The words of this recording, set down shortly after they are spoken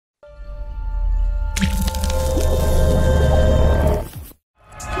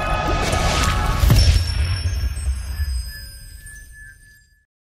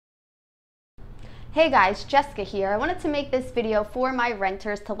Hey guys, Jessica here. I wanted to make this video for my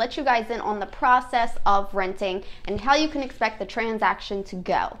renters to let you guys in on the process of renting and how you can expect the transaction to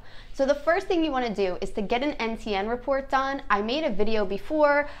go. So the first thing you want to do is to get an NTN report done. I made a video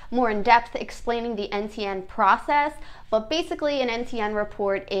before, more in depth, explaining the NTN process, but basically an NTN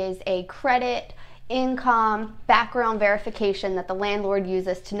report is a credit, income, background verification that the landlord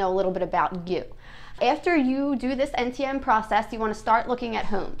uses to know a little bit about you. After you do this NTN process, you want to start looking at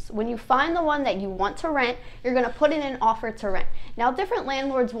homes. When you find the one that you want to rent, you're going to put in an offer to rent. Now, different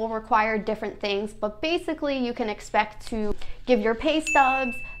landlords will require different things, but basically you can expect to give your pay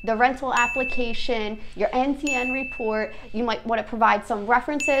stubs, the rental application, your NTN report. You might want to provide some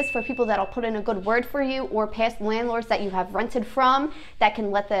references for people that'll put in a good word for you, or past landlords that you have rented from that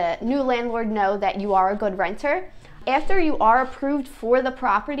can let the new landlord know that you are a good renter. After you are approved for the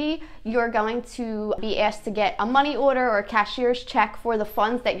property, you're going to be asked to get a money order or a cashier's check for the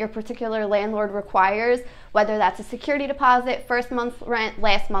funds that your particular landlord requires, whether that's a security deposit, first month's rent,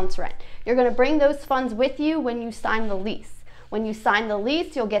 last month's rent. You're going to bring those funds with you when you sign the lease. When you sign the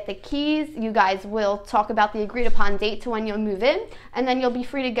lease, you'll get the keys. You guys will talk about the agreed upon date to when you'll move in, and then you'll be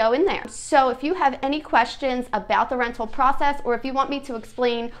free to go in there. So if you have any questions about the rental process, or if you want me to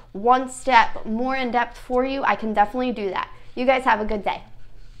explain one step more in depth for you, I can definitely do that. You guys have a good day.